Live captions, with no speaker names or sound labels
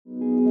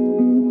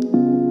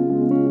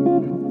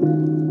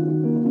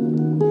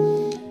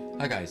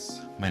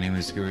guys, my name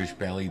is Girish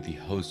Bailey, the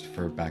host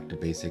for Back to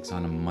Basics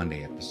on a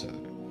Monday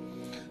episode.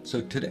 So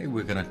today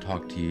we're going to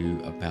talk to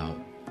you about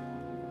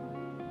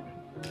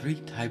three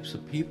types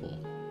of people.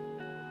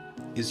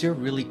 Is there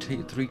really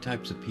three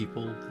types of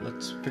people?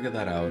 Let's figure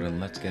that out and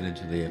let's get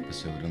into the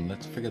episode and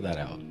let's figure that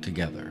out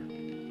together.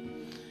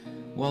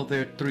 Well,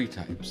 there are three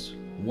types.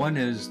 One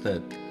is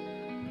that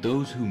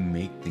those who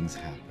make things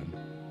happen,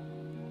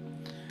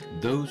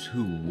 those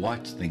who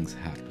watch things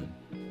happen,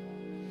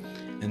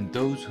 and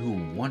those who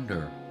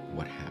wonder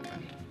what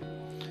happened.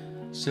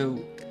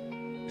 So,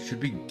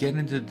 should we get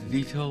into the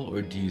detail,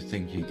 or do you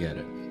think you get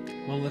it?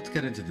 Well, let's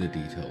get into the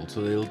detail, so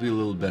it'll be a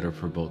little better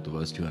for both of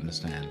us to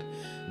understand.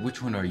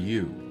 Which one are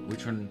you?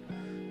 Which one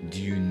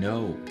do you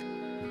know?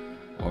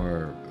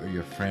 Or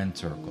your friend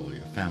circle, or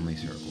your family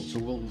circle. So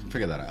we'll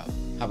figure that out.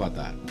 How about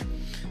that?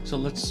 So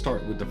let's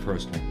start with the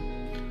first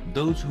one.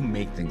 Those who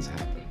make things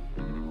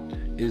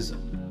happen is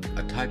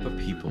a type of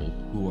people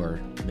who are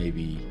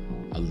maybe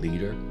a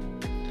leader,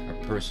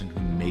 a person who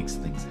makes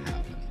things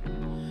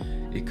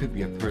happen. It could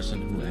be a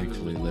person who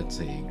actually, let's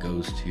say,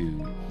 goes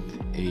to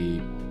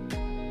a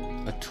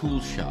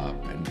tool shop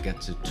and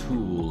gets a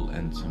tool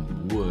and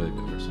some wood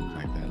or something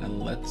like that,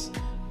 and let's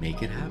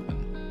make it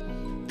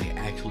happen. They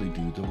actually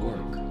do the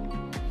work.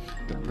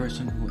 The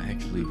person who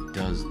actually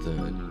does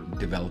the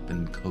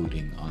development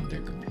coding on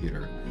their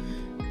computer,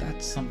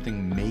 that's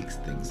something makes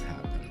things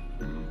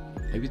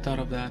happen. Have you thought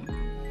of that?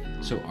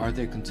 So are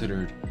they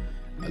considered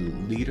a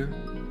leader,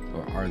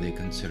 or are they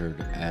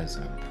considered as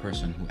a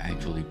person who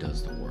actually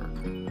does the work?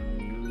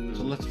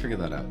 So let's figure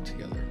that out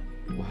together.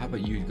 Well, how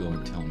about you go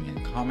and tell me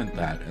and comment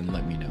that and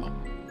let me know.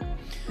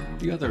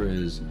 The other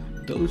is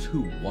those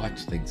who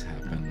watch things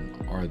happen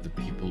are the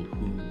people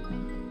who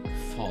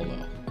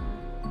follow.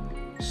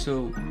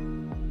 So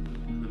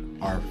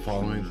are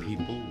following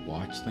people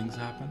watch things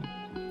happen?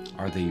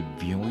 Are they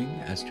viewing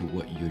as to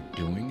what you're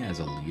doing as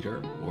a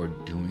leader or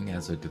doing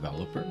as a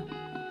developer?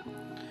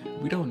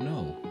 We don't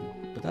know,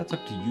 but that's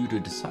up to you to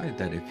decide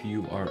that if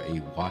you are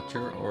a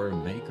watcher or a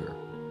maker.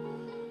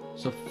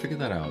 So figure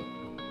that out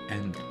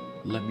and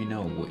let me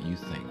know what you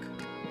think.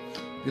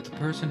 Because the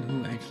person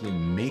who actually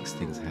makes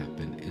things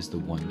happen is the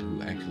one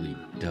who actually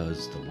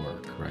does the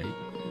work, right?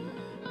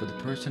 But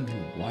the person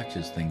who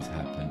watches things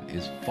happen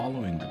is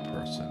following the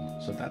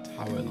person. So that's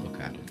how I look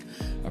at it.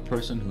 A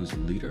person who's a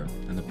leader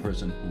and the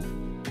person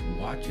who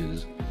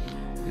watches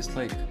is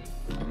like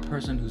a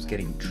person who's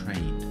getting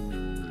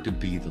trained to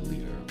be the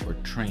leader or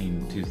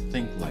trained to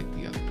think like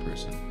the other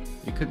person.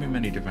 It could be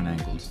many different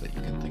angles that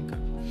you can think of.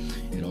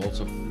 It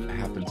also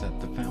happens at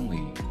the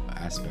family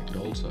aspect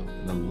also,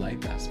 the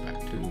life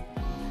aspect too.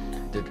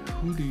 That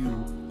who do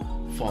you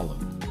follow?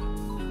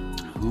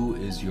 Who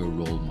is your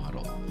role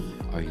model?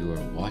 Are you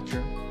a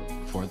watcher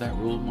for that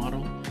role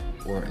model,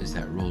 or is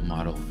that role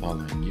model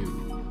following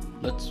you?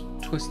 Let's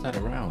twist that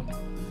around.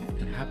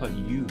 And how about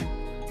you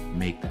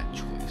make that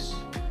choice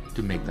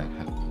to make that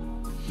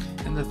happen?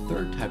 And the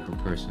third type of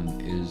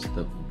person is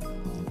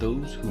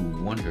those who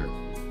wonder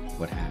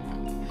what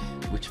happened,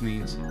 which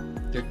means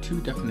there are two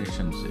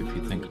definitions if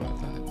you think about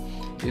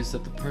that. Is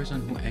that the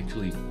person who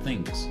actually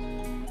thinks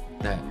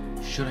that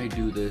should I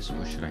do this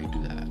or should I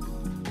do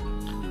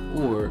that?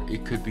 Or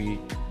it could be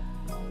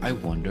I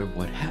wonder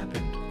what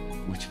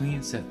happened, which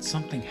means that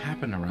something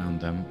happened around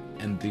them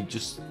and they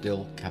just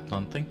still kept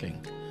on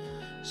thinking.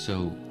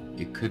 So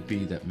it could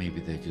be that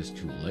maybe they're just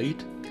too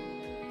late,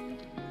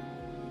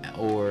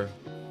 or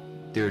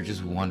they're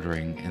just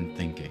wondering and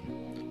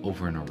thinking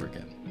over and over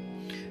again.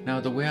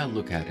 Now, the way I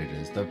look at it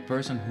is the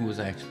person who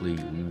is actually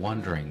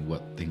wondering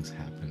what things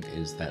happened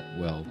is that,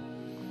 well,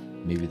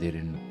 maybe they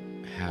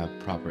didn't have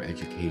proper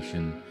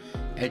education.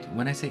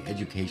 When I say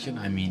education,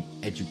 I mean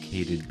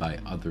educated by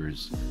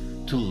others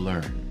to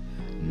learn,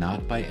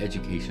 not by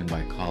education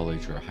by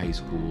college or high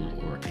school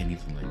or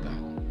anything like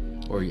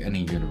that, or any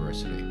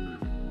university.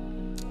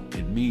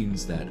 It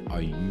means that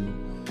are you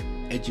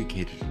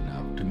educated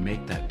enough to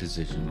make that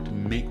decision, to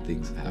make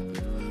things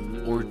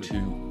happen, or to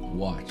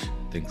watch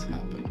things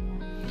happen?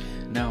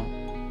 Now,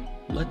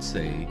 let's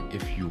say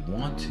if you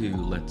want to,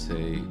 let's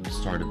say,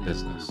 start a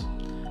business,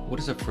 what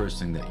is the first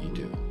thing that you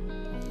do?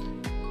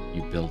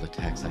 You build a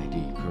tax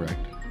ID,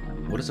 correct?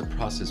 What is the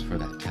process for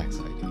that tax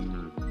ID?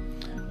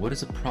 What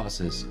is the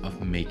process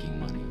of making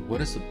money?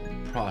 What is the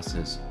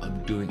process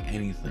of doing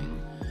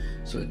anything?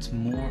 So it's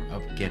more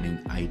of getting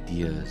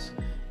ideas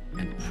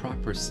and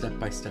proper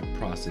step-by-step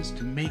process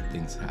to make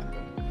things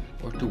happen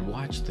or to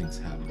watch things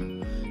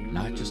happen,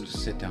 not just to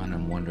sit down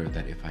and wonder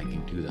that if I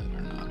can do that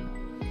or not.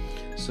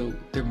 So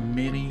there are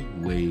many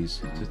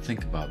ways to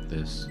think about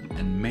this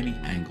and many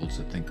angles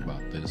to think about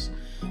this,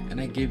 and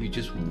I gave you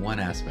just one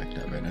aspect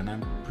of it, and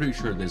I'm pretty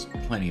sure there's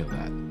plenty of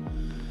that.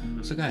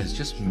 So guys,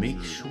 just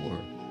make sure,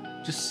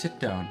 just sit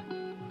down,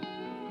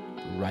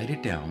 write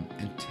it down,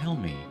 and tell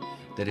me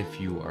that if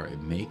you are a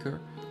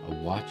maker, a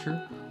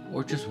watcher,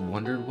 or just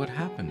wondered what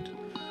happened.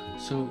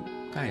 So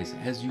guys,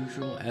 as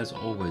usual, as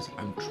always,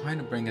 I'm trying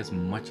to bring as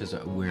much as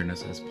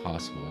awareness as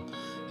possible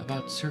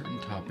about certain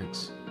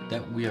topics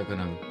that we are going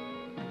to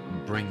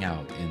bring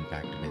out in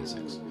Back to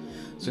Basics.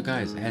 So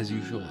guys, as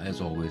usual,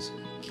 as always,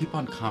 keep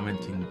on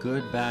commenting,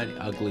 good, bad,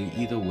 ugly,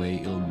 either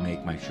way, it'll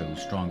make my show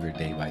stronger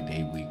day by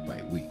day, week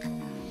by week.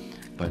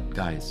 But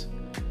guys,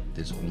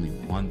 there's only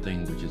one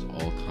thing which is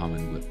all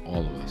common with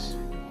all of us.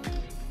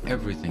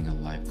 Everything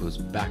in life goes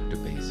back to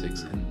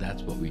basics, and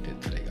that's what we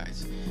did today,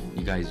 guys.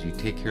 You guys, you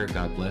take care,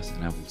 God bless,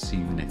 and I will see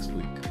you next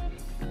week.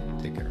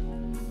 Take care.